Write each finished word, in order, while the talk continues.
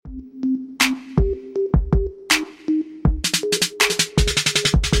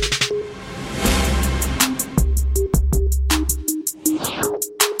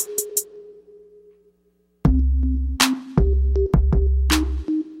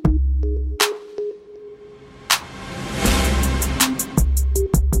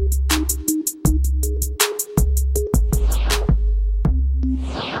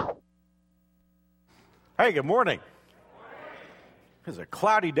Hey, good morning. It's a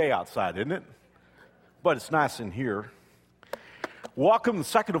cloudy day outside, isn't it? But it's nice in here. Welcome to the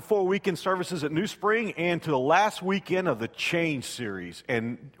second of 4 weekend services at New Spring and to the last weekend of the Change series.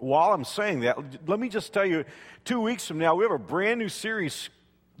 And while I'm saying that, let me just tell you, 2 weeks from now, we have a brand new series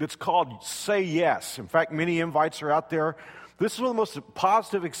that's called Say Yes. In fact, many invites are out there. This is one of the most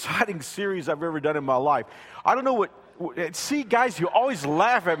positive, exciting series I've ever done in my life. I don't know see, guys, you always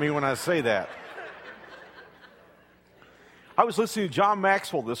laugh at me when I say that. I was listening to John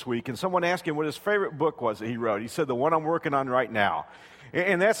Maxwell this week, and someone asked him what his favorite book was that he wrote. He said, the one I'm working on right now.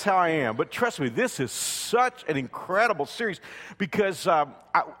 And that's how I am. But trust me, this is such an incredible series because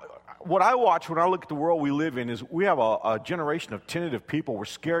what I watch when I look at the world we live in is we have a generation of tentative people. We're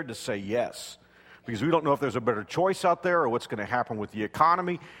scared to say yes because we don't know if there's a better choice out there or what's going to happen with the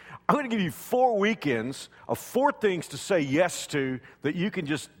economy. I'm going to give you 4 weekends of 4 things to say yes to that you can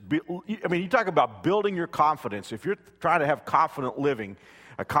just be. I mean, you talk about building your confidence. If you're trying to have confident living,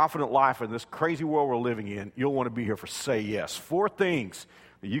 a confident life in this crazy world we're living in, you'll want to be here for Say Yes. 4 things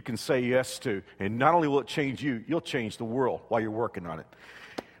that you can say yes to. And not only will it change you, you'll change the world while you're working on it.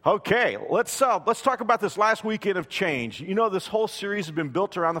 Okay, let's talk about this last weekend of change. You know, this whole series has been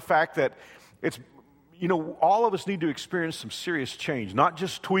built around the fact that all of us need to experience some serious change, not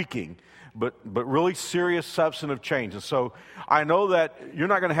just tweaking, but really serious substantive change. And so I know that you're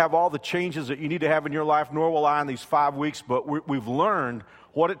not going to have all the changes that you need to have in your life, nor will I in these 5 weeks, but we've learned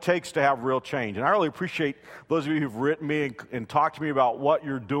what it takes to have real change. And I really appreciate those of you who've written me and talked to me about what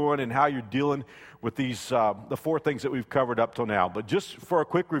you're doing and how you're dealing with these the 4 things that we've covered up till now. But just for a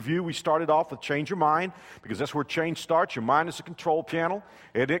quick review, we started off with change your mind, because that's where change starts. Your mind is a control panel,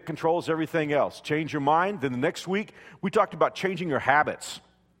 and it controls everything else. Change your mind. Then the next week, we talked about changing your habits.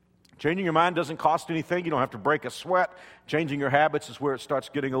 Changing your mind doesn't cost anything. You don't have to break a sweat. Changing your habits is where it starts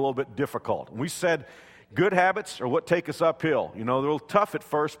getting a little bit difficult. And we said good habits are what take us uphill. You know, they're a little tough at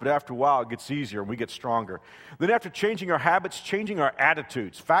first, but after a while it gets easier and we get stronger. Then after changing our habits, changing our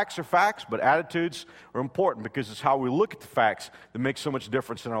attitudes. Facts are facts, but attitudes are important because it's how we look at the facts that makes so much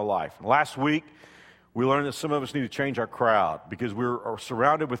difference in our life. And last week, we learned that some of us need to change our crowd because we're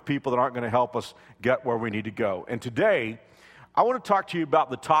surrounded with people that aren't going to help us get where we need to go. And today, I want to talk to you about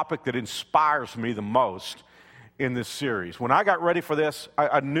the topic that inspires me the most in this series. When I got ready for this,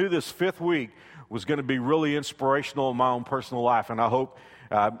 I knew this 5th week was going to be really inspirational in my own personal life, and I hope,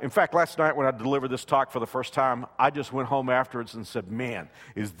 in fact, last night when I delivered this talk for the first time, I just went home afterwards and said, man,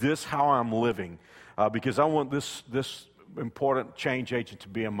 is this how I'm living? Because I want this important change agent to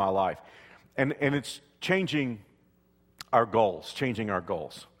be in my life. And it's changing our goals,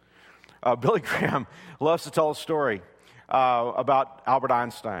 Billy Graham loves to tell a story about Albert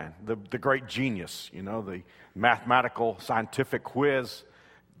Einstein, the great genius, you know, the mathematical, scientific whiz,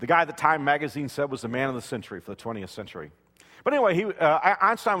 the guy that Time magazine said was the man of the century for the 20th century. But anyway,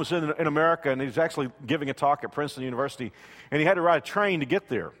 Einstein was in America, and he was actually giving a talk at Princeton University, and he had to ride a train to get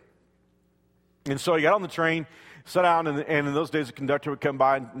there. And so he got on the train, sat down, and in those days, the conductor would come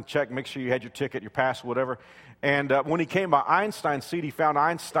by and check, make sure you had your ticket, your pass, whatever. And when he came by Einstein's seat, he found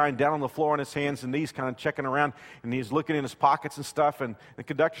Einstein down on the floor on his hands and knees, kind of checking around, and he's looking in his pockets and stuff. And the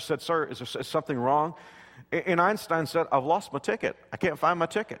conductor said, sir, is something wrong? And Einstein said, I've lost my ticket. I can't find my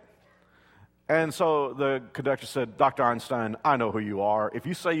ticket. And so the conductor said, Dr. Einstein, I know who you are. If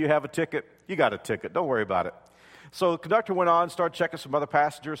you say you have a ticket, you got a ticket. Don't worry about it. So the conductor went on, started checking some other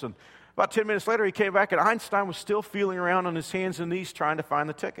passengers, and about 10 minutes later, he came back, and Einstein was still feeling around on his hands and knees trying to find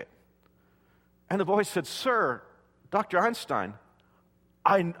the ticket. And the boy said, sir, Dr. Einstein,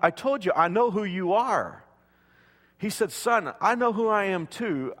 I told you, I know who you are. He said, son, I know who I am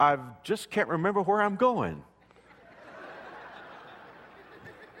too. I just can't remember where I'm going.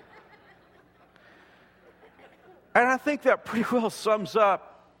 And I think that pretty well sums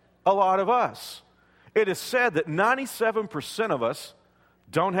up a lot of us. It is said that 97% of us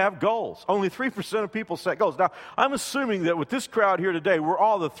don't have goals. Only 3% of people set goals. Now, I'm assuming that with this crowd here today, we're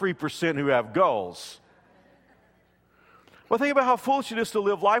all the 3% who have goals. Well, think about how foolish it is to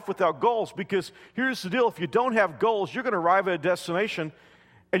live life without goals, because here's the deal. If you don't have goals, you're going to arrive at a destination,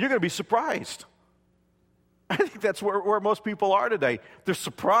 and you're going to be surprised. I think that's where most people are today. They're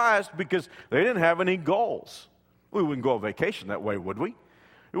surprised because they didn't have any goals. We wouldn't go on vacation that way, would we?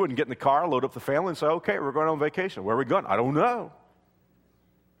 We wouldn't get in the car, load up the family, and say, okay, we're going on vacation. Where are we going? I don't know.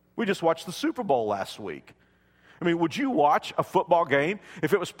 We just watched the Super Bowl last week. I mean, would you watch a football game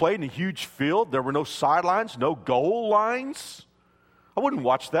if it was played in a huge field, there were no sidelines, no goal lines? I wouldn't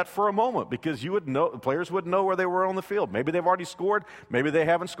watch that for a moment because you would know, the players wouldn't know where they were on the field. Maybe they've already scored, maybe they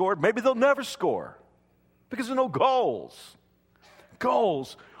haven't scored, maybe they'll never score because there are no goals.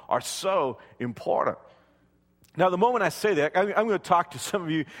 Goals are so important. Now, the moment I say that, I'm going to talk to some of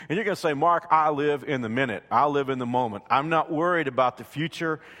you, and you're going to say, Mark, I live in the minute. I live in the moment. I'm not worried about the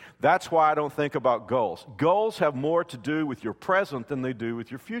future. That's why I don't think about goals. Goals have more to do with your present than they do with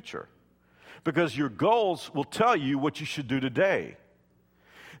your future. Because your goals will tell you what you should do today.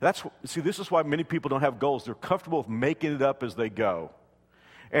 This is why many people don't have goals. They're comfortable with making it up as they go.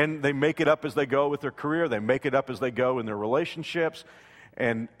 And they make it up as they go with their career. They make it up as they go in their relationships.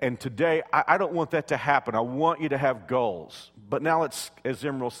 And today, I don't want that to happen. I want you to have goals. But now let's, as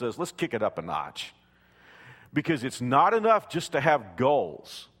Emerald says, let's kick it up a notch. Because it's not enough just to have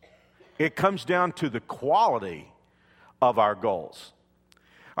goals. It comes down to the quality of our goals.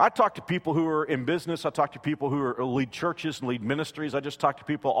 I talk to people who are in business. I talk to people who lead churches and lead ministries. I just talk to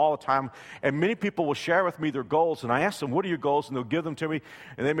people all the time. And many people will share with me their goals. And I ask them, what are your goals? And they'll give them to me.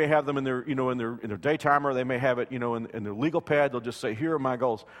 And they may have them in their daytimer. They may have it, in their legal pad. They'll just say, here are my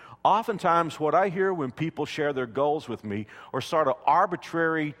goals. Oftentimes, what I hear when people share their goals with me are sort of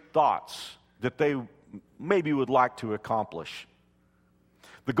arbitrary thoughts that they maybe would like to accomplish.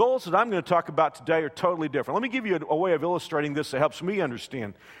 The goals that I'm going to talk about today are totally different. Let me give you a way of illustrating this that helps me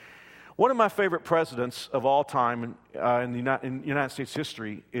understand. One of my favorite presidents of all time in United States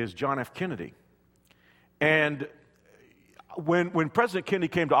history is John F. Kennedy. And when President Kennedy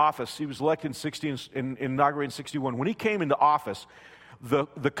came to office, he was elected inaugurated in 61. When he came into office, the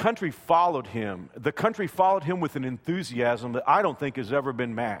country followed him. The country followed him with an enthusiasm that I don't think has ever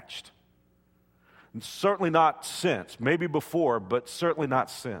been matched. Certainly not since. Maybe before, but certainly not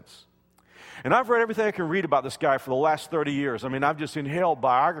since. And I've read everything I can read about this guy for the last 30 years. I mean, I've just inhaled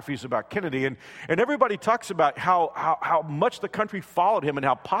biographies about Kennedy, and everybody talks about how much the country followed him and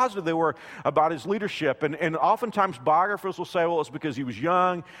how positive they were about his leadership. And oftentimes biographers will say, well, it's because he was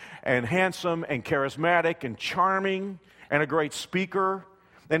young and handsome and charismatic and charming and a great speaker,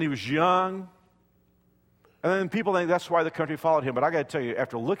 and he was young. And then people think that's why the country followed him. But I got to tell you,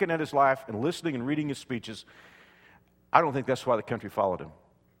 after looking at his life and listening and reading his speeches, I don't think that's why the country followed him.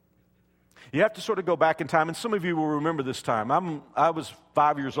 You have to sort of go back in time, and some of you will remember this time. I was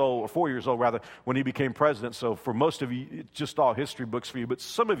 4 years old, when he became president. So for most of you, it's just all history books for you. But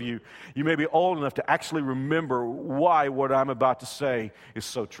some of you, you may be old enough to actually remember why what I'm about to say is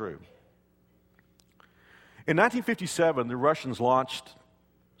so true. In 1957, the Russians launched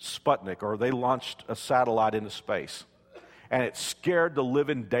Sputnik, or they launched a satellite into space. And it scared the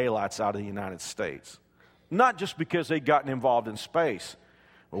living daylights out of the United States. Not just because they'd gotten involved in space.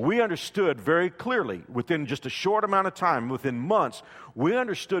 But we understood very clearly, within just a short amount of time, within months, we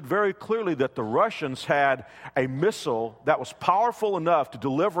understood very clearly that the Russians had a missile that was powerful enough to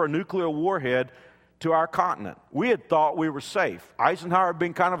deliver a nuclear warhead to our continent. We had thought we were safe. Eisenhower had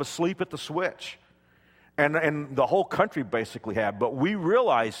been kind of asleep at the switch. And the whole country basically had. But we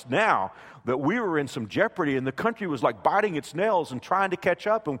realized now that we were in some jeopardy, and the country was like biting its nails and trying to catch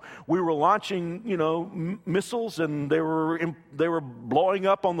up. And we were launching, missiles, and they were blowing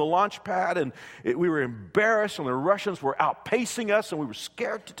up on the launch pad, and we were embarrassed, and the Russians were outpacing us, and we were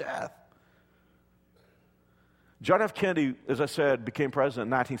scared to death. John F. Kennedy, as I said, became president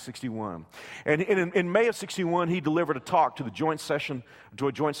in 1961. And in May of 61, he delivered a talk to a joint session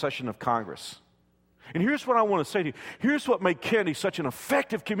of Congress. And here's what I want to say to you. Here's what made Kennedy such an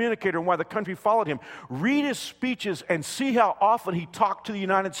effective communicator and why the country followed him. Read his speeches and see how often he talked to the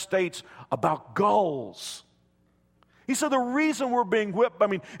United States about goals. He said the reason we're being whipped,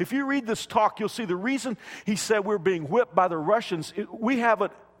 if you read this talk, you'll see the reason he said we're being whipped by the Russians, we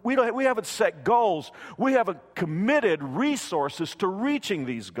haven't set goals. We haven't committed resources to reaching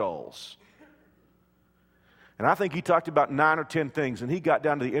these goals. And I think he talked about 9 or 10 things, and he got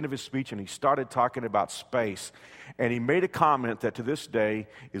down to the end of his speech, and he started talking about space. And he made a comment that to this day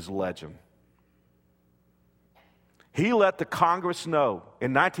is legend. He let the Congress know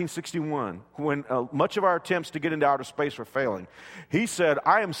in 1961, when much of our attempts to get into outer space were failing. He said,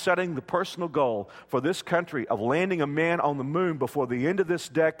 I am setting the personal goal for this country of landing a man on the moon before the end of this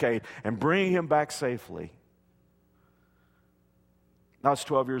decade and bringing him back safely. I was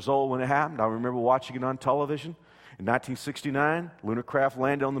 12 years old when it happened. I remember watching it on television. In 1969, lunar craft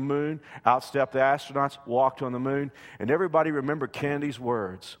landed on the moon, outstepped the astronauts, walked on the moon, and everybody remembered Kennedy's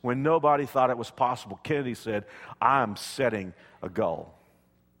words. When nobody thought it was possible, Kennedy said, I'm setting a goal.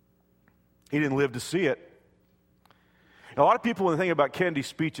 He didn't live to see it. A lot of people, when they think about Kennedy's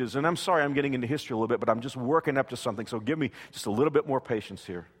speeches, and I'm sorry I'm getting into history a little bit, but I'm just working up to something, so give me just a little bit more patience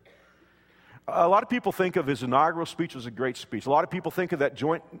here. A lot of people think of his inaugural speech as a great speech. A lot of people think of that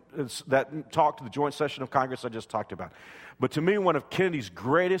talk to the joint session of Congress I just talked about. But to me, one of Kennedy's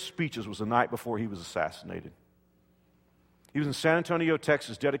greatest speeches was the night before he was assassinated. He was in San Antonio,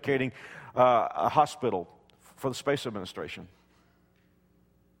 Texas, dedicating a hospital for the Space Administration.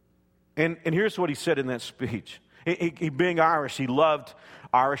 And here's what he said in that speech. He being Irish, he loved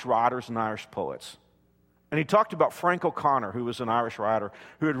Irish writers and Irish poets. And he talked about Frank O'Connor, who was an Irish writer,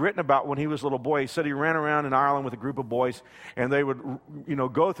 who had written about when he was a little boy. He said he ran around in Ireland with a group of boys, and they would,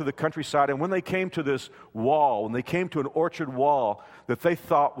 go through the countryside. And when they came to this wall, when they came to an orchard wall that they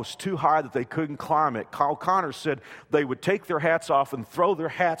thought was too high that they couldn't climb it, O'Connor said they would take their hats off and throw their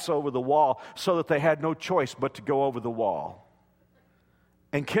hats over the wall so that they had no choice but to go over the wall.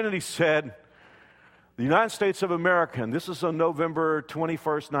 And Kennedy said, the United States of America, and this is on November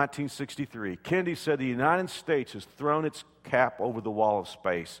 21st, 1963, Kennedy said the United States has thrown its cap over the wall of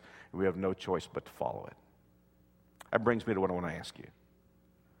space, and we have no choice but to follow it. That brings me to what I want to ask you.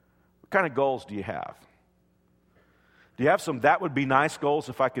 What kind of goals do you have? Do you have some that would be nice goals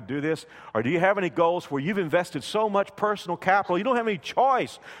if I could do this? Or do you have any goals where you've invested so much personal capital you don't have any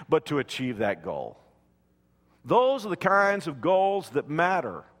choice but to achieve that goal? Those are the kinds of goals that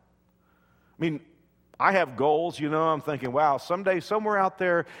matter. I mean, I have goals, I'm thinking, wow, someday, somewhere out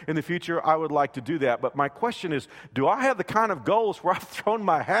there in the future, I would like to do that. But my question is, do I have the kind of goals where I've thrown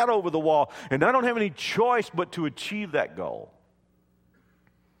my hat over the wall and I don't have any choice but to achieve that goal?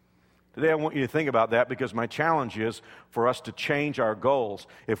 Today I want you to think about that because my challenge is for us to change our goals.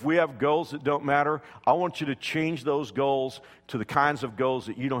 If we have goals that don't matter, I want you to change those goals to the kinds of goals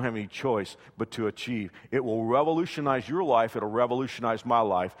that you don't have any choice but to achieve. It will revolutionize your life. It'll revolutionize my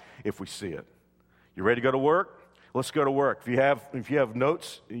life if we see it. You ready to go to work? Let's go to work. If you have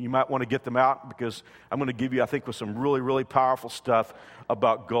notes, you might want to get them out because I'm going to give you, I think, with some really, really powerful stuff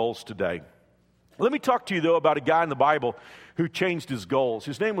about goals today. Let me talk to you, though, about a guy in the Bible who changed his goals.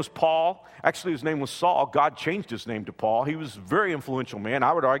 His name was Paul. Actually, his name was Saul. God changed his name to Paul. He was a very influential man.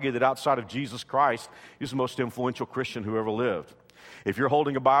 I would argue that outside of Jesus Christ, he's the most influential Christian who ever lived. If you're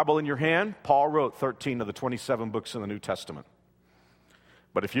holding a Bible in your hand, Paul wrote 13 of the 27 books in the New Testament.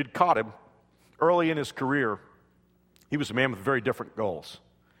 But if you'd caught him, early in his career, he was a man with very different goals.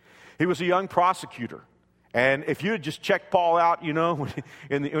 He was a young prosecutor. And if you had just checked Paul out, in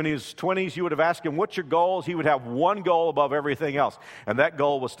his 20s, you would have asked him, what's your goals? He would have one goal above everything else. And that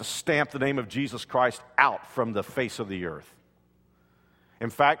goal was to stamp the name of Jesus Christ out from the face of the earth. In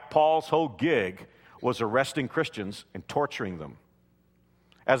fact, Paul's whole gig was arresting Christians and torturing them.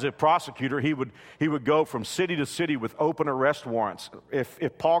 As a prosecutor, he would go from city to city with open arrest warrants.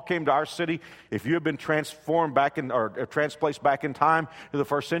 If Paul came to our city, if you had been transformed back or transplaced back in time to the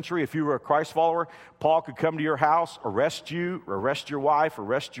first century, if you were a Christ follower, Paul could come to your house, arrest you, arrest your wife,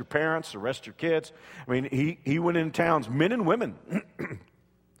 arrest your parents, arrest your kids. I mean, he went in towns, men and women.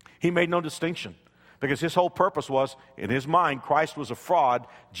 He made no distinction because his whole purpose was, in his mind, Christ was a fraud,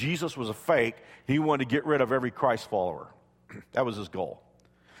 Jesus was a fake. He wanted to get rid of every Christ follower. That was his goal.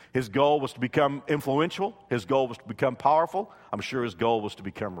 His goal was to become influential. His goal was to become powerful. I'm sure his goal was to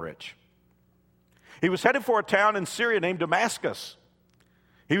become rich. He was headed for a town in Syria named Damascus.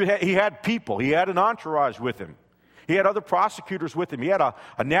 He had people. He had an entourage with him. He had other prosecutors with him. He had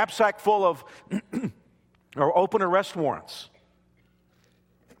a knapsack full of open arrest warrants.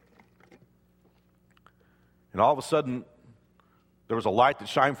 And all of a sudden, there was a light that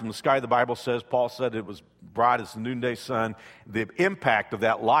shined from the sky, the Bible says. Paul said it was bright as the noonday sun. The impact of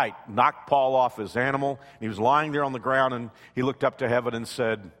that light knocked Paul off his animal. He was lying there on the ground, and he looked up to heaven and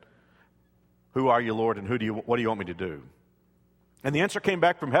said, who are you, Lord, and what do you want me to do? And the answer came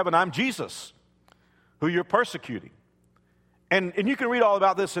back from heaven, I'm Jesus, who you're persecuting. And you can read all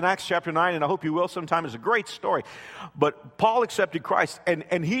about this in Acts chapter 9, and I hope you will sometime. It's a great story. But Paul accepted Christ,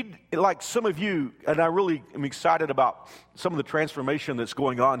 and he, like some of you, and I really am excited about some of the transformation that's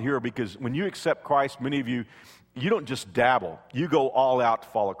going on here, because when you accept Christ, many of you, you don't just dabble. You go all out to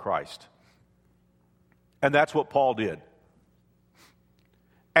follow Christ. And that's what Paul did.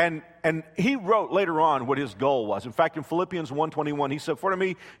 And he wrote later on what his goal was. In fact, in Philippians 1:21, he said, for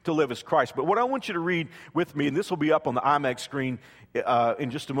me to live is Christ. But what I want you to read with me, and this will be up on the IMAX screen in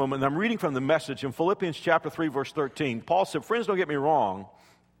just a moment, and I'm reading from the Message. In Philippians chapter 3, verse 13, Paul said, friends, don't get me wrong.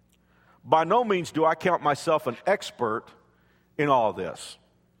 By no means do I count myself an expert in all of this.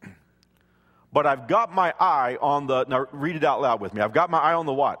 But I've got my eye on now read it out loud with me. I've got my eye on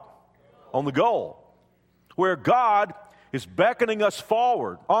the what? On the goal. Where God is beckoning us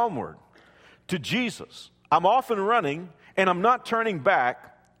forward, onward, to Jesus. I'm off and running, and I'm not turning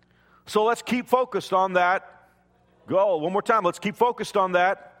back. So let's keep focused on that goal. One more time, let's keep focused on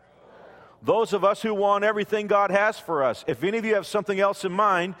that. Those of us who want everything God has for us, if any of you have something else in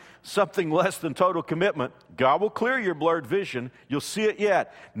mind, something less than total commitment, God will clear your blurred vision. You'll see it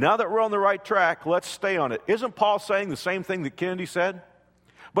yet. Now that we're on the right track, let's stay on it. Isn't Paul saying the same thing that Kennedy said?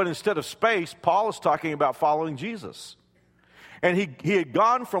 But instead of space, Paul is talking about following Jesus. And he had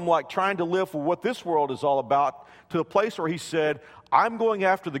gone from like trying to live for what this world is all about to a place where he said, I'm going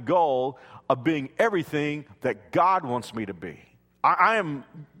after the goal of being everything that God wants me to be. I am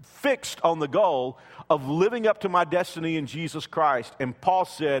fixed on the goal of living up to my destiny in Jesus Christ. And Paul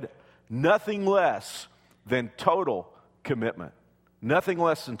said, nothing less than total commitment. Nothing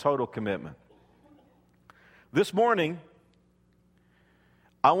less than total commitment. This morning,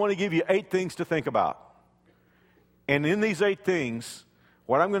 I want to give you 8 things to think about. And in these 8 things,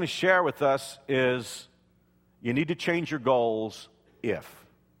 what I'm going to share with us is you need to change your goals if.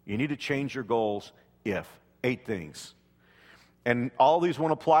 You need to change your goals if. 8 things. And all these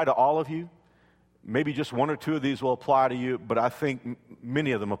won't apply to all of you. Maybe just 1 or 2 of these will apply to you, but I think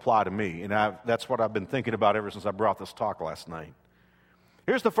many of them apply to me. And that's what I've been thinking about ever since I brought this talk last night.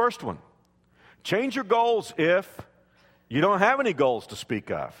 Here's the first one. Change your goals if you don't have any goals to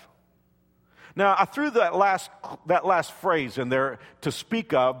speak of. Now, I threw that last phrase in there, to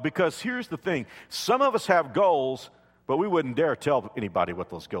speak of, because here's the thing. Some of us have goals, but we wouldn't dare tell anybody what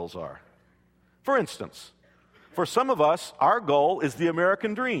those goals are. For instance, for some of us, our goal is the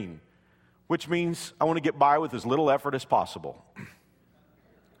American dream, which means I want to get by with as little effort as possible.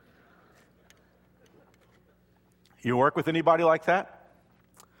 You work with anybody like that?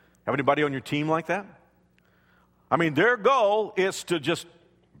 Have anybody on your team like that? I mean, their goal is to just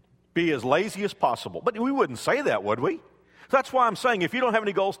be as lazy as possible. But we wouldn't say that, would we? That's why I'm saying if you don't have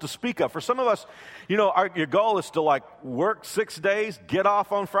any goals to speak of, for some of us, your goal is to like work 6 days, get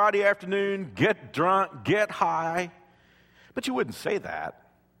off on Friday afternoon, get drunk, get high. But you wouldn't say that.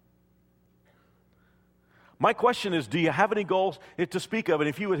 My question is, do you have any goals to speak of? And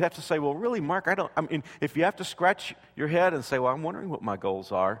if you would have to say, well, really, Mark, if you have to scratch your head and say, well, I'm wondering what my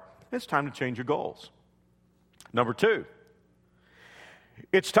goals are, it's time to change your goals. Number 2,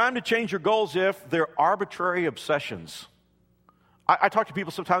 it's time to change your goals if they're arbitrary obsessions. I talk to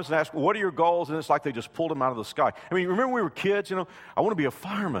people sometimes and ask, what are your goals? And it's like they just pulled them out of the sky. I mean, remember when we were kids, I want to be a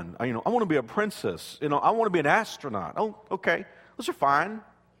fireman. I want to be a princess. I want to be an astronaut. Oh, okay. Those are fine.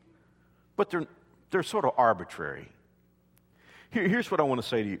 But they're sort of arbitrary. Here's what I want to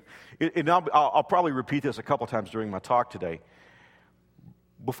say to you. And I'll probably repeat this a couple times during my talk today.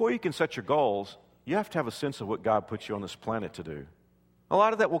 Before you can set your goals, you have to have a sense of what God put you on this planet to do. A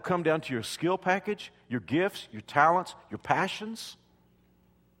lot of that will come down to your skill package, your gifts, your talents, your passions.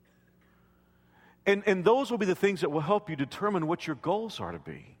 And those will be the things that will help you determine what your goals are to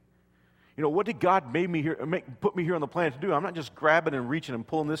be. What did God put me here on the planet to do? I'm not just grabbing and reaching and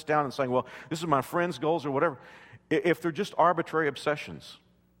pulling this down and saying, well, this is my friend's goals or whatever. If they're just arbitrary obsessions.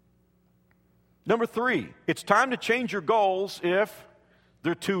 Number 3, it's time to change your goals if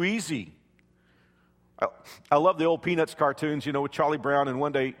they're too easy. I love the old Peanuts cartoons, with Charlie Brown. And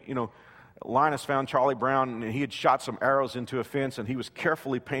one day, Linus found Charlie Brown, and he had shot some arrows into a fence, and he was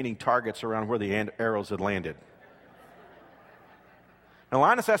carefully painting targets around where the arrows had landed. And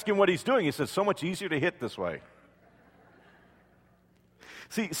Linus asked him what he's doing. He said, so much easier to hit this way.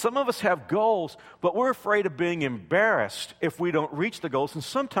 See, some of us have goals, but we're afraid of being embarrassed if we don't reach the goals. And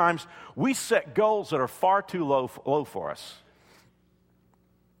sometimes we set goals that are far too low for us.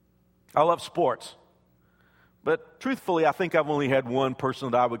 I love sports. But truthfully, I think I've only had one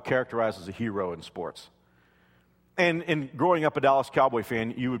person that I would characterize as a hero in sports. And growing up a Dallas Cowboy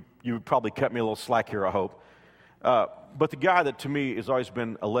fan, you would probably cut me a little slack here, I hope. But the guy that to me has always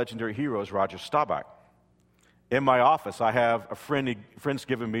been a legendary hero is Roger Staubach. In my office, I have a friend's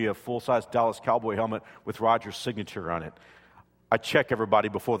given me a full-size Dallas Cowboy helmet with Roger's signature on it. I check everybody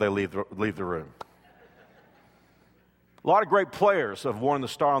before they leave the room. A lot of great players have worn the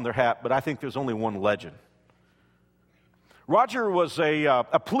star on their hat, but I think there's only one legend. Roger was a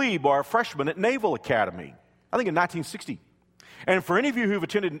plebe or a freshman at Naval Academy, I think in 1960. And for any of you who've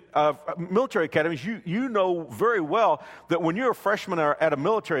attended military academies, you know very well that when you're a freshman at a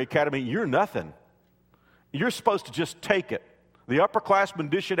military academy, you're nothing. You're supposed to just take it. The upperclassmen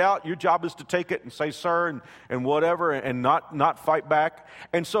dish it out. Your job is to take it and say, sir, and whatever, and not fight back.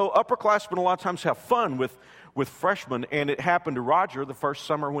 And so upperclassmen a lot of times have fun with freshmen, and it happened to Roger the first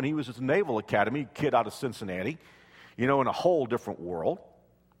summer when he was at the Naval Academy, a kid out of Cincinnati, in a whole different world.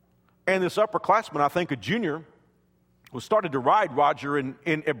 And this upperclassman, I think a junior, was started to ride Roger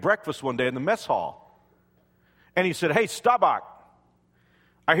at breakfast one day in the mess hall. And he said, hey, Staubach,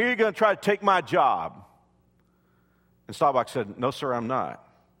 I hear you're going to try to take my job. And Staubach said, no, sir, I'm not.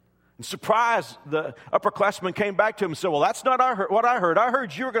 And surprised, the upperclassman came back to him and said, well, that's not what I heard. I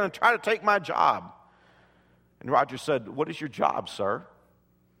heard you were going to try to take my job. And Roger said, what is your job, sir?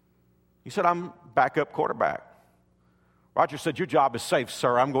 He said, I'm backup quarterback. Roger said, your job is safe,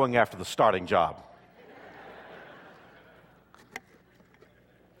 sir. I'm going after the starting job.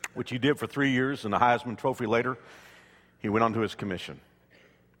 Which he did for 3 years, and the Heisman Trophy later, he went on to his commission.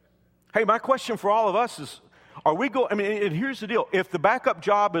 Hey, my question for all of us is, and here's the deal. If the backup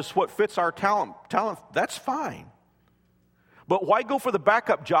job is what fits our talent, that's fine. But why go for the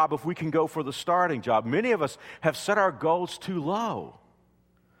backup job if we can go for the starting job? Many of us have set our goals too low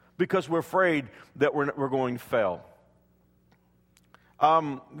because we're afraid that we're going to fail.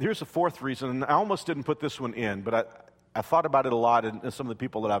 Here's the fourth reason, and I almost didn't put this one in, but I thought about it a lot in some of the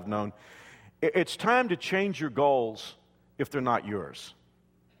people that I've known. It's time to change your goals if they're not yours.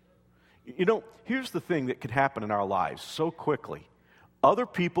 You know, here's the thing that can happen in our lives so quickly. Other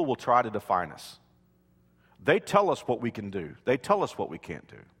people will try to define us. They tell us what we can do. They tell us what we can't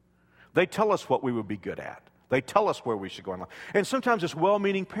do. They tell us what we would be good at. They tell us where we should go in life. And sometimes it's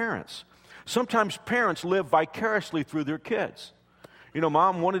well-meaning parents. Sometimes parents live vicariously through their kids. You know,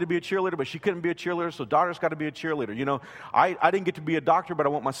 mom wanted to be a cheerleader, but she couldn't be a cheerleader, so daughter's got to be a cheerleader. You know, I didn't get to be a doctor, but I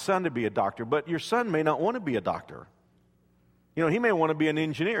want my son to be a doctor. But your son may not want to be a doctor. You know, he may want to be an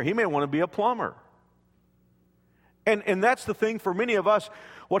engineer. He may want to be a plumber. And that's the thing for many of us.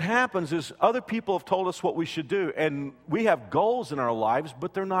 What happens is other people have told us what we should do, and we have goals in our lives,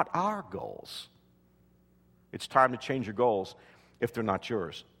 but they're not our goals. It's time to change your goals if they're not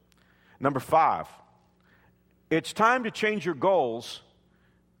yours. Number 5, it's time to change your goals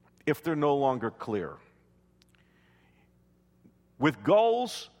if they're no longer clear. With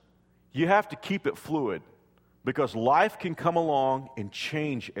goals, you have to keep it fluid because life can come along and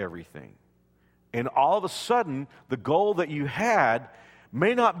change everything. And all of a sudden, the goal that you had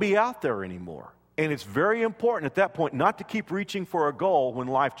may not be out there anymore. And it's very important at that point not to keep reaching for a goal when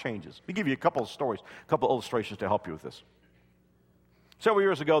life changes. Let me give you a couple of stories, a couple of illustrations to help you with this. Several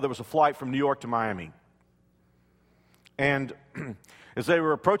years ago, there was a flight from New York to Miami. And as they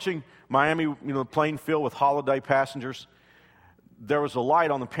were approaching Miami, you know, the plane filled with holiday passengers, there was a light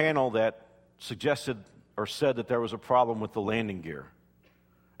on the panel that suggested or said that there was a problem with the landing gear.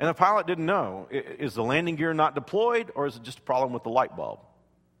 And the pilot didn't know, is the landing gear not deployed or is it just a problem with the light bulb?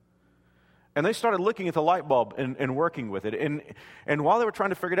 And they started looking at the light bulb and working with it. And while they were trying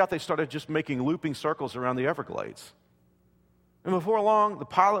to figure it out, they started just making looping circles around the Everglades. And before long, the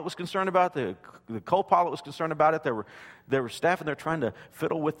pilot was concerned about it, the co-pilot was concerned about it. There were staff in there trying to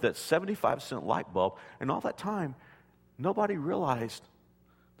fiddle with that 75-cent light bulb. And all that time, nobody realized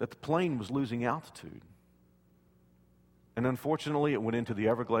that the plane was losing altitude. And unfortunately, it went into the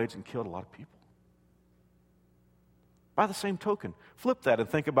Everglades and killed a lot of people. By the same token, flip that and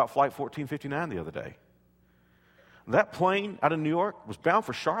think about Flight 1459 the other day. That plane out of New York was bound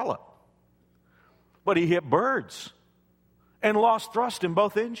for Charlotte. But he hit birds and lost thrust in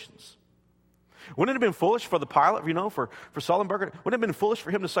both engines. Wouldn't it have been foolish for the pilot, you know, for Sullenberger? Wouldn't it have been foolish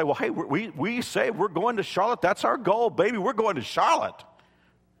for him to say, well, hey, we say we're going to Charlotte. That's our goal, baby. We're going to Charlotte.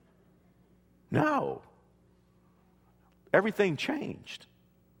 No. Everything changed.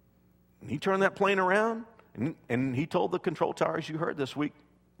 And he turned that plane around, and he told the control tower, as you heard this week,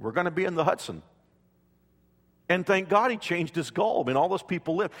 we're going to be in the Hudson. And thank God he changed his goal. I mean, all those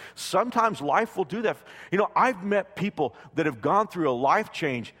people live. Sometimes life will do that. You know, I've met people that have gone through a life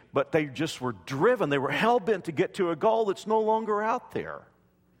change, but they just were driven. They were hell-bent to get to a goal that's no longer out there.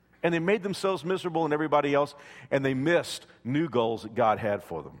 And they made themselves miserable and everybody else, and they missed new goals that God had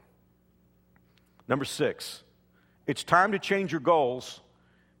for them. Number 6, it's time to change your goals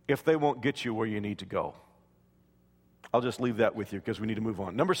if they won't get you where you need to go. I'll just leave that with you because we need to move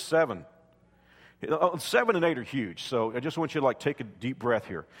on. Number 7. 7 and 8 are huge, so I just want you to take a deep breath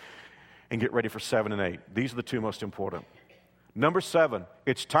here and get ready for 7 and 8. These are the two most important. Number 7,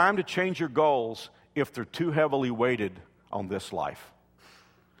 it's time to change your goals if they're too heavily weighted on this life.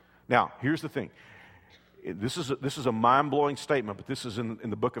 Now, here's the thing. This is a mind-blowing statement, but this is in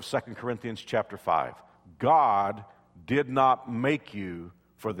the book of 2 Corinthians chapter 5. God did not make you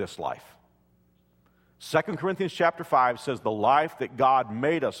for this life. 2 Corinthians chapter 5 says the life that God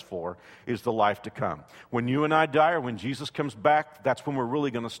made us for is the life to come. When you and I die or when Jesus comes back, that's when we're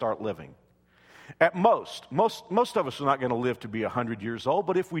really going to start living. At most of us are not going to live to be 100 years old,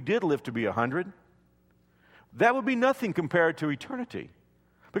 but if we did live to be 100, that would be nothing compared to eternity.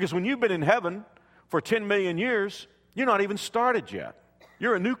 Because when you've been in heaven for 10 million years, you're not even started yet.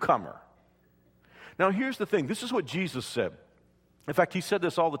 You're a newcomer. Now here's the thing. This is what Jesus said. In fact, he said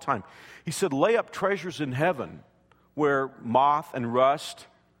this all the time. He said, lay up treasures in heaven where moth and rust,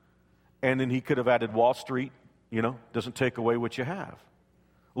 and then he could have added Wall Street, doesn't take away what you have.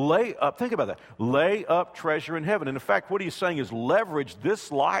 Lay up, think about that. Lay up treasure in heaven. And in fact, what he's saying is leverage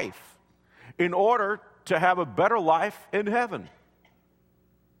this life in order to have a better life in heaven.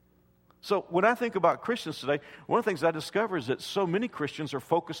 So when I think about Christians today, one of the things I discover is that so many Christians are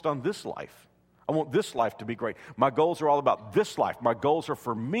focused on this life. I want this life to be great. My goals are all about this life. My goals are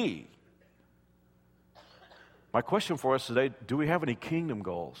for me. My question for us today, do we have any kingdom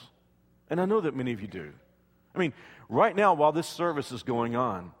goals? And I know that many of you do. I mean, right now while this service is going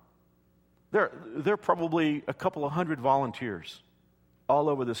on, there are probably a couple of hundred volunteers all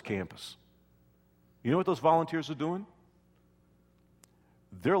over this campus. You know what those volunteers are doing?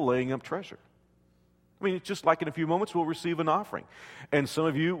 They're laying up treasure. I mean, it's just like in a few moments we'll receive an offering. And some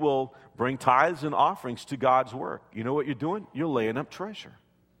of you will bring tithes and offerings to God's work. You know what you're doing? You're laying up treasure.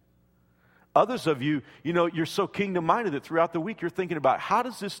 Others of you, you know, you're so kingdom-minded that throughout the week you're thinking about how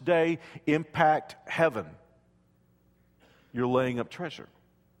does this day impact heaven? You're laying up treasure.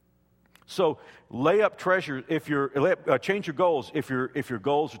 So lay up treasure change your goals if your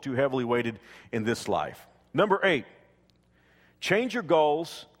goals are too heavily weighted in this life. Number 8, change your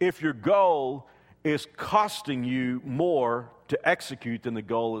goals if your goal is costing you more to execute than the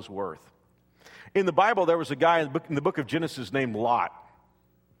goal is worth. In the Bible, there was a guy in the book of Genesis named Lot.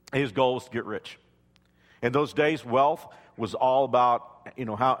 His goal was to get rich. In those days, wealth was all about, you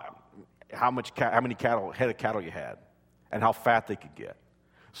know, how many head of cattle you had and how fat they could get.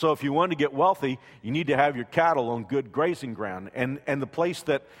 So if you wanted to get wealthy, you need to have your cattle on good grazing ground. And the place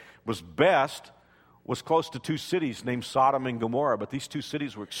that was best was close to two cities named Sodom and Gomorrah, but these two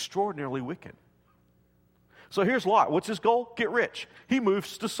cities were extraordinarily wicked. So here's Lot. What's his goal? Get rich. He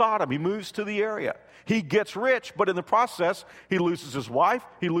moves to Sodom. He moves to the area. He gets rich, but in the process, he loses his wife.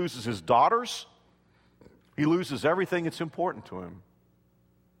 He loses his daughters. He loses everything that's important to him.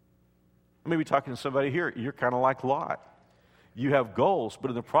 I may be talking to somebody here. You're kind of like Lot. You have goals, but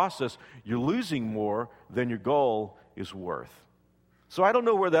in the process, you're losing more than your goal is worth. So I don't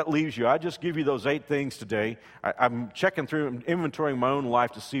know where that leaves you. I just give you those 8 things today. I'm checking through and inventorying my own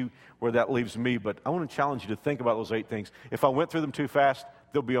life to see where that leaves me, but I want to challenge you to think about those 8 things. If I went through them too fast,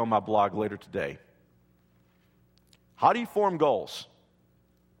 they'll be on my blog later today. How do you form goals?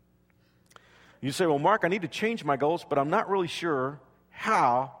 You say, well, Mark, I need to change my goals, but I'm not really sure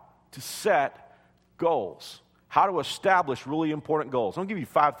how to set goals, how to establish really important goals. I'll give you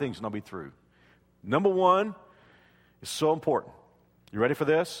 5 things and I'll be through. Number 1 is so important. You ready for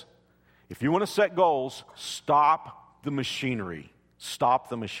this? If you want to set goals, stop the machinery. Stop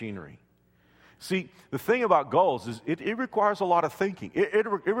the machinery. See, the thing about goals is it requires a lot of thinking. It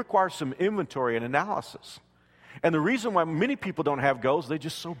requires some inventory and analysis. And the reason why many people don't have goals, they're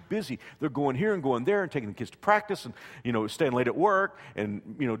just so busy. They're going here and going there and taking the kids to practice and, you know, staying late at work and,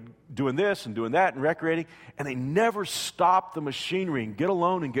 you know, doing this and doing that and recreating. And they never stop the machinery and get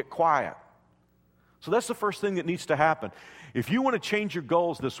alone and get quiet. So that's the first thing that needs to happen. If you want to change your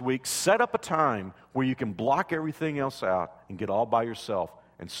goals this week, set up a time where you can block everything else out and get all by yourself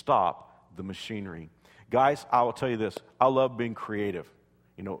and stop the machinery. Guys, I will tell you this. I love being creative.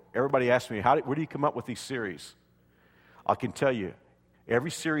 You know, everybody asks me, where do you come up with these series? I can tell you,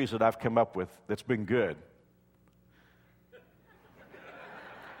 every series that I've come up with that's been good,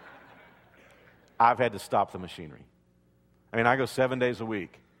 I've had to stop the machinery. I mean, I go 7 days a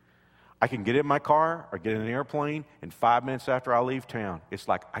week. I can get in my car or get in an airplane, and 5 minutes after I leave town, it's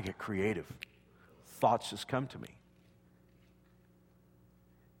like I get creative. Thoughts just come to me.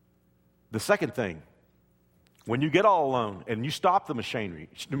 The second thing, when you get all alone and you stop the machinery,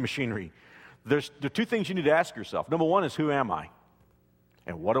 there are 2 things you need to ask yourself. Number 1 is, who am I?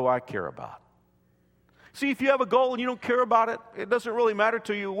 And what do I care about? See, if you have a goal and you don't care about it, it doesn't really matter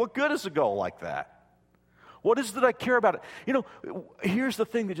to you. What good is a goal like that? What is it that I care about it? You know, here's the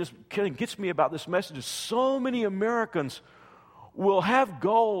thing that just kind of gets me about this message is so many Americans will have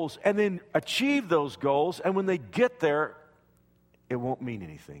goals and then achieve those goals, and when they get there, it won't mean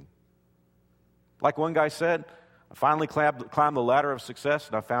anything. Like one guy said, I finally climbed the ladder of success,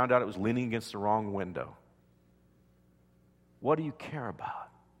 and I found out it was leaning against the wrong window. What do you care about?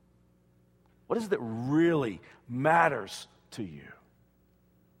 What is it that really matters to you?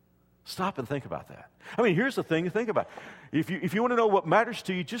 Stop and think about that. I mean, here's the thing to think about. If you want to know what matters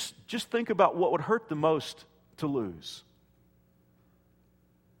to you, just think about what would hurt the most to lose.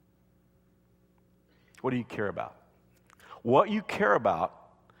 What do you care about? What you care about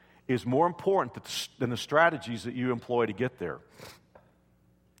is more important than the strategies that you employ to get there.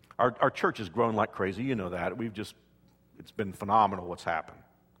 Our church has grown like crazy. You know that. It's been phenomenal what's happened.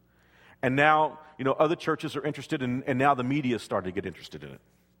 And now, you know, other churches are interested in, and now the media is starting to get interested in it.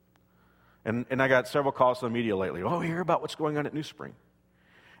 And I got several calls from the media lately. Oh, hear about what's going on at New Spring.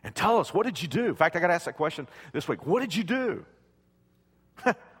 And tell us, what did you do? In fact, I got asked that question this week. What did you do?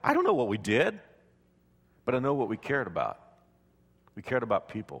 I don't know what we did. But I know what we cared about. We cared about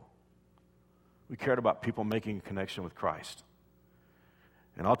people. We cared about people making a connection with Christ.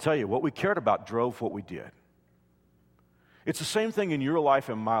 And I'll tell you, what we cared about drove what we did. It's the same thing in your life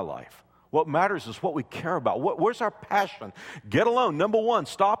and my life. What matters is what we care about. Where's our passion? Get alone. Number one,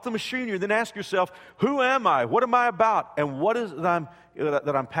 stop the machinery, then ask yourself, who am I? What am I about? And what is it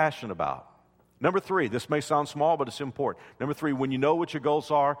that I'm passionate about? Number three, this may sound small, but it's important. Number three, when you know what your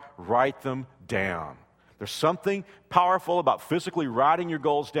goals are, write them down. There's something powerful about physically writing your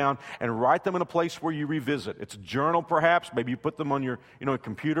goals down and write them in a place where you revisit. It's a journal, perhaps. Maybe you put them on your,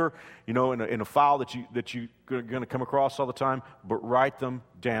 computer, in a file that you're going to come across all the time. But write them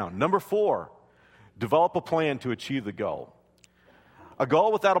down. Number four, develop a plan to achieve the goal. A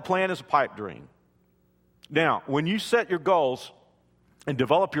goal without a plan is a pipe dream. Now, when you set your goals and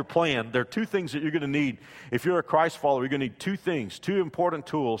develop your plan, there are two things that you're going to need. If you're a Christ follower, you're going to need two things, two important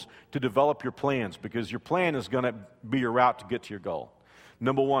tools to develop your plans, because your plan is going to be your route to get to your goal.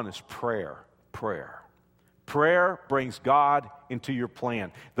 Number one is prayer. Prayer brings God into your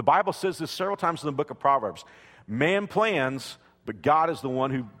plan. The Bible says this several times in the book of Proverbs. Man plans, but God is the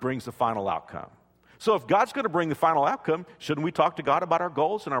one who brings the final outcome. So if God's going to bring the final outcome, shouldn't we talk to God about our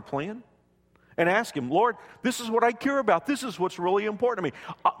goals and our plan? And ask Him, Lord, this is what I care about. This is what's really important to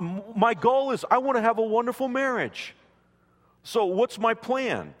me. My goal is I want to have a wonderful marriage. So what's my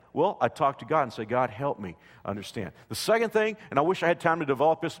plan? Well, I talk to God and say, God, help me understand. The second thing, and I wish I had time to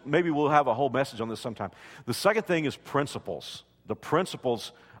develop this. Maybe we'll have a whole message on this sometime. The second thing is principles, the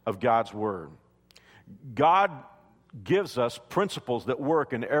principles of God's Word. God gives us principles that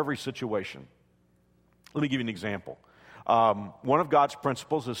work in every situation. Let me give you an example. One of God's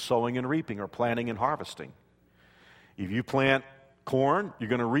principles is sowing and reaping, or planting and harvesting. If you plant corn, you're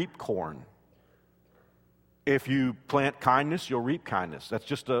going to reap corn. If you plant kindness, you'll reap kindness. That's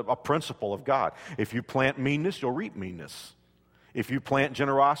just a principle of God. If you plant meanness, you'll reap meanness. If you plant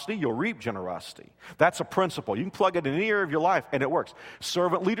generosity, you'll reap generosity. That's a principle. You can plug it in any area of your life, and it works.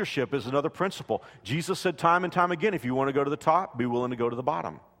 Servant leadership is another principle. Jesus said time and time again, if you want to go to the top, be willing to go to the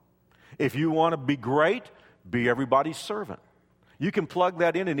bottom. If you want to be great, be everybody's servant. You can plug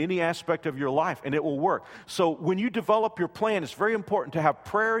that in any aspect of your life, and it will work. So when you develop your plan, it's very important to have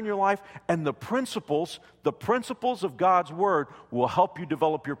prayer in your life, and the principles of God's Word will help you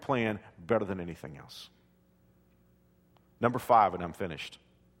develop your plan better than anything else. Number 5, and I'm finished.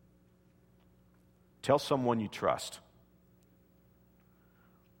 Tell someone you trust.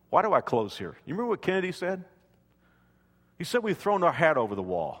 Why do I close here? You remember what Kennedy said? He said we've thrown our hat over the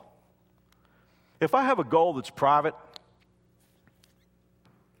wall. If I have a goal that's private,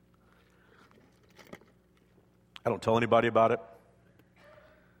 I don't tell anybody about it.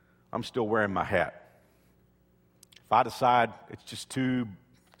 I'm still wearing my hat. If I decide it's just too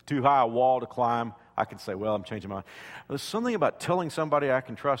high a wall to climb, I can say, well, I'm changing my mind. There's something about telling somebody I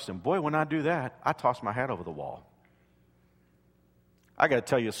can trust them. Boy, when I do that, I toss my hat over the wall. I got to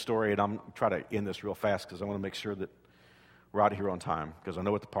tell you a story, and I'm trying to end this real fast because I want to make sure that we're out of here on time, because I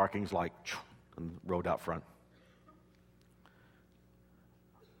know what the parking's like on the road out front.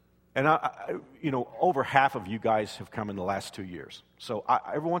 And over half of you guys have come in the last 2 years. So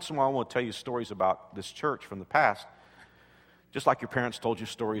every once in a while, I want to tell you stories about this church from the past, just like your parents told you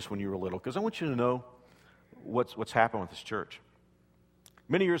stories when you were little, because I want you to know what's happened with this church.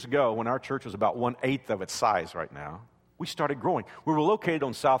 Many years ago, when our church was about 1/8 of its size right now, we started growing. We were located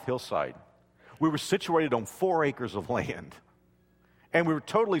on South Hillside. We were situated on 4 acres of land. And we were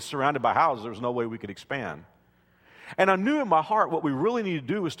totally surrounded by houses. There was no way we could expand. And I knew in my heart what we really needed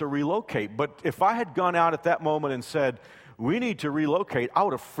to do was to relocate. But if I had gone out at that moment and said, we need to relocate, I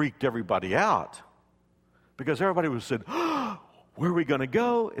would have freaked everybody out. Because everybody would have said, where are we going to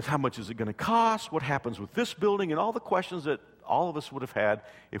go? How much is it going to cost? What happens with this building? And all the questions that all of us would have had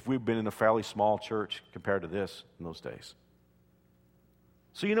if we'd been in a fairly small church compared to this in those days.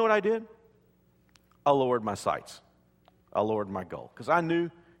 So you know what I did? I lowered my sights. I lowered my goal. Because I knew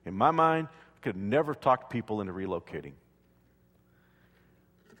in my mind I could never talk people into relocating.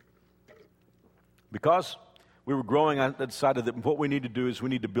 Because we were growing, I decided that what we need to do is we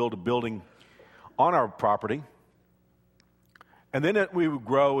need to build a building on our property. And then we would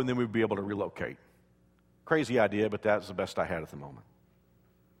grow, and then we'd be able to relocate. Crazy idea, but that's the best I had at the moment.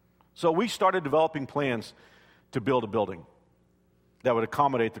 So we started developing plans to build a building that would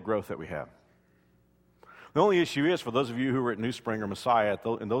accommodate the growth that we have. The only issue is, for those of you who were at New Spring or Messiah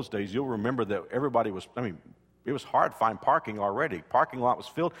in those days, you'll remember that everybody was, it was hard to find parking already. Parking lot was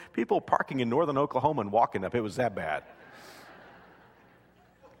filled. People parking in northern Oklahoma and walking up. It was that bad.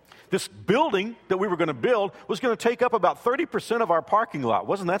 This building that we were going to build was going to take up about 30% of our parking lot.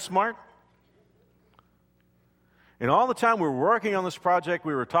 Wasn't that smart? And all the time we were working on this project,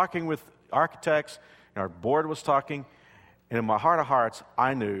 we were talking with architects, and our board was talking, and in my heart of hearts,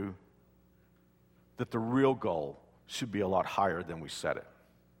 I knew that the real goal should be a lot higher than we set it.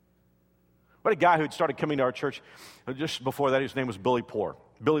 We had a guy who had started coming to our church just before that. His name was Billy Poor.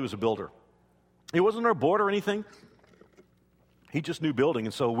 Billy was a builder. He wasn't our board or anything. He just knew building,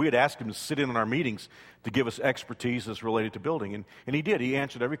 and so we had asked him to sit in on our meetings to give us expertise as related to building, and he did. He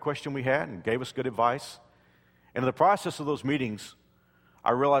answered every question we had and gave us good advice. And in the process of those meetings,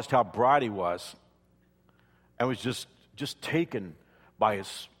 I realized how bright he was. I was just taken by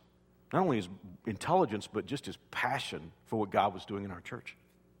his, not only his intelligence, but just his passion for what God was doing in our church.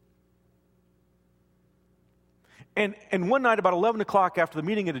 And one night about 11 o'clock after the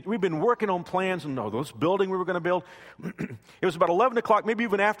meeting, we'd been working on plans and this building we were going to build. It was about 11 o'clock, maybe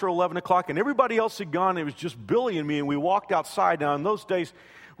even after 11 o'clock, and everybody else had gone. It was just Billy and me, and we walked outside. Now, in those days,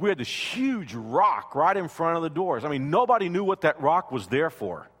 we had this huge rock right in front of the doors. I mean, nobody knew what that rock was there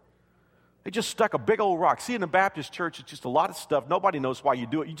for. They just stuck a big old rock. See, in the Baptist church, it's just a lot of stuff. Nobody knows why you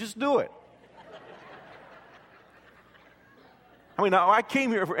do it. You just do it. I mean, I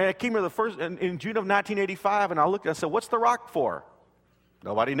came here the first in June of 1985, and I looked and I said, "What's the rock for?"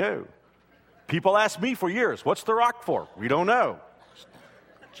 Nobody knew. People asked me for years, "What's the rock for?" We don't know.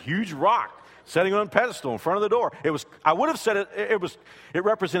 Huge rock sitting on a pedestal in front of the door. I would have said it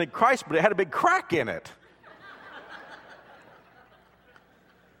represented Christ, but it had a big crack in it.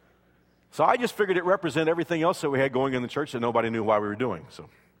 So I just figured it represented everything else that we had going in the church that nobody knew why we were doing. So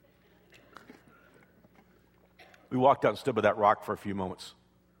we walked out and stood by that rock for a few moments.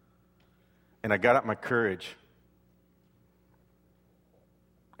 And I got up my courage.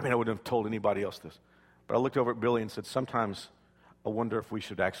 I mean, I wouldn't have told anybody else this. But I looked over at Billy and said, "Sometimes I wonder if we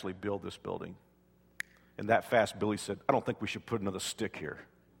should actually build this building." And that fast, Billy said, "I don't think we should put another stick here."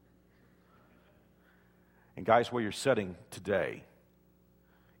 And guys, where you're sitting today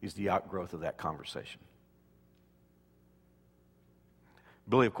is the outgrowth of that conversation.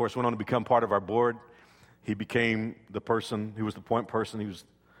 Billy, of course, went on to become part of our board. He became the person who was the point person.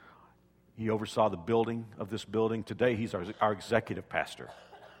 He oversaw the building of this building. Today, he's our executive pastor.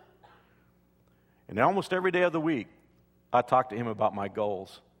 And almost every day of the week, I talk to him about my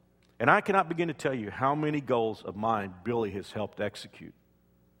goals. And I cannot begin to tell you how many goals of mine Billy has helped execute.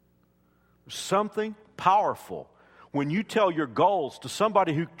 There's something powerful when you tell your goals to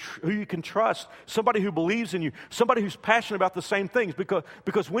somebody who you can trust, somebody who believes in you, somebody who's passionate about the same things.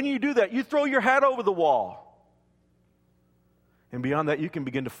 Because when you do that, you throw your hat over the wall. And beyond that, you can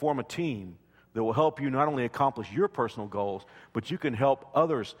begin to form a team that will help you not only accomplish your personal goals, but you can help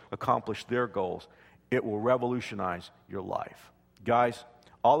others accomplish their goals. It will revolutionize your life. Guys,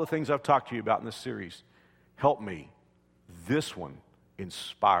 all the things I've talked to you about in this series help me. This one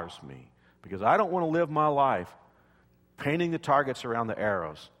inspires me because I don't want to live my life painting the targets around the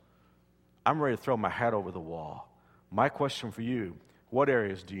arrows. I'm ready to throw my hat over the wall. My question for you, what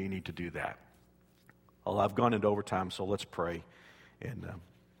areas do you need to do that? Well, I've gone into overtime, so let's pray and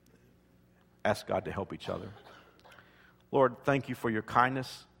ask God to help each other. Lord, thank you for your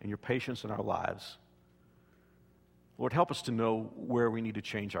kindness and your patience in our lives. Lord, help us to know where we need to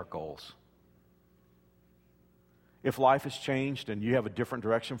change our goals. If life has changed and you have a different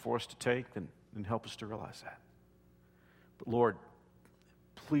direction for us to take, then help us to realize that. But Lord,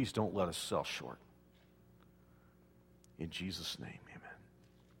 please don't let us sell short. In Jesus' name, amen.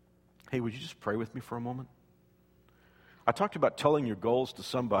 Hey, would you just pray with me for a moment? I talked about telling your goals to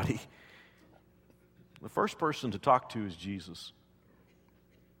somebody. The first person to talk to is Jesus.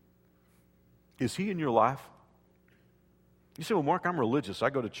 Is he in your life? You say, "Well, Mark, I'm religious. I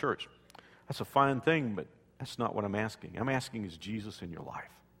go to church." That's a fine thing, but that's not what I'm asking. I'm asking, is Jesus in your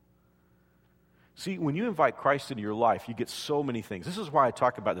life? See, when you invite Christ into your life, you get so many things. This is why I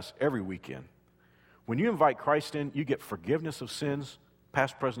talk about this every weekend. When you invite Christ in, you get forgiveness of sins,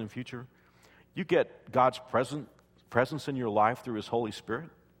 past, present, and future. You get God's presence in your life through his Holy Spirit.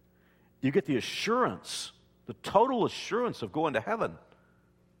 You get the assurance, the total assurance of going to heaven.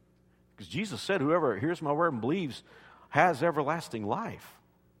 Because Jesus said, "Whoever hears my word and believes has everlasting life."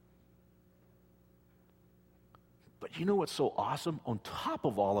 But you know what's so awesome? On top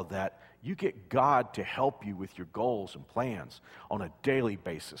of all of that, you get God to help you with your goals and plans on a daily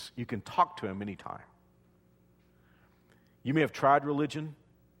basis. You can talk to him anytime. You may have tried religion.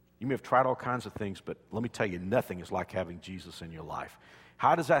 You may have tried all kinds of things, but let me tell you, nothing is like having Jesus in your life.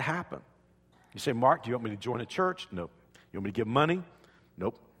 How does that happen? You say, "Mark, do you want me to join a church?" Nope. You want me to give money?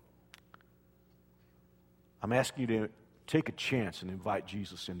 Nope. I'm asking you to take a chance and invite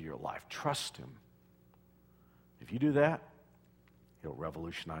Jesus into your life. Trust him. If you do that, he'll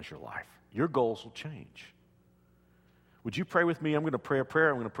revolutionize your life. Your goals will change. Would you pray with me? I'm going to pray a prayer.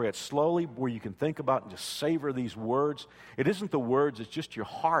 I'm going to pray it slowly where you can think about and just savor these words. It isn't the words, it's just your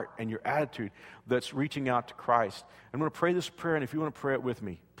heart and your attitude that's reaching out to Christ. I'm going to pray this prayer, and if you want to pray it with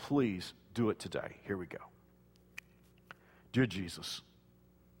me, please do it today. Here we go. Dear Jesus,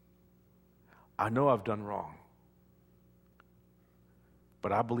 I know I've done wrong,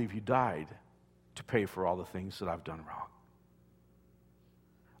 but I believe you died to pay for all the things that I've done wrong.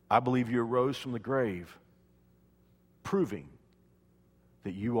 I believe you arose from the grave, proving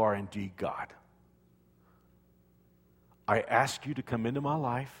that you are indeed God. I ask you to come into my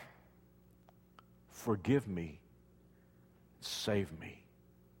life, forgive me, save me.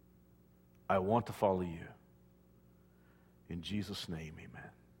 I want to follow you. In Jesus' name, amen.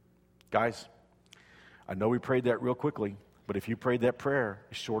 Guys, I know we prayed that real quickly, but if you prayed that prayer,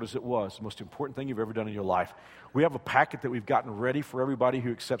 as short as it was, the most important thing you've ever done in your life, we have a packet that we've gotten ready for everybody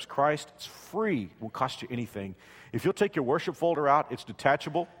who accepts Christ. It's free. It won't cost you anything. If you'll take your worship folder out, it's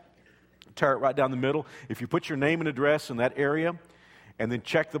detachable. Tear it right down the middle. If you put your name and address in that area, and then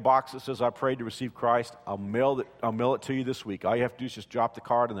check the box that says, I prayed to receive Christ, I'll mail it to you this week. All you have to do is just drop the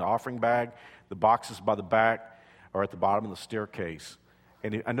card in the offering bag. The box is by the back or at the bottom of the staircase.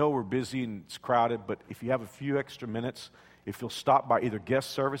 And I know we're busy and it's crowded, but if you have a few extra minutes, if you'll stop by either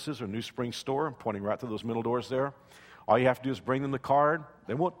Guest Services or New Spring Store, I'm pointing right to those middle doors there, all you have to do is bring them the card.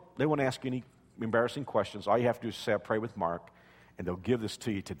 They won't ask you any embarrassing questions. All you have to do is say, I pray with Mark, and they'll give this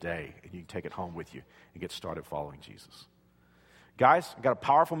to you today, and you can take it home with you and get started following Jesus. Guys, I've got a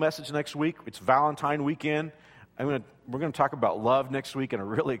powerful message next week. It's Valentine weekend. We're going to talk about love next week in a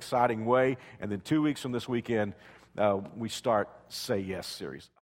really exciting way, and then 2 weeks from this weekend, we start Say Yes series.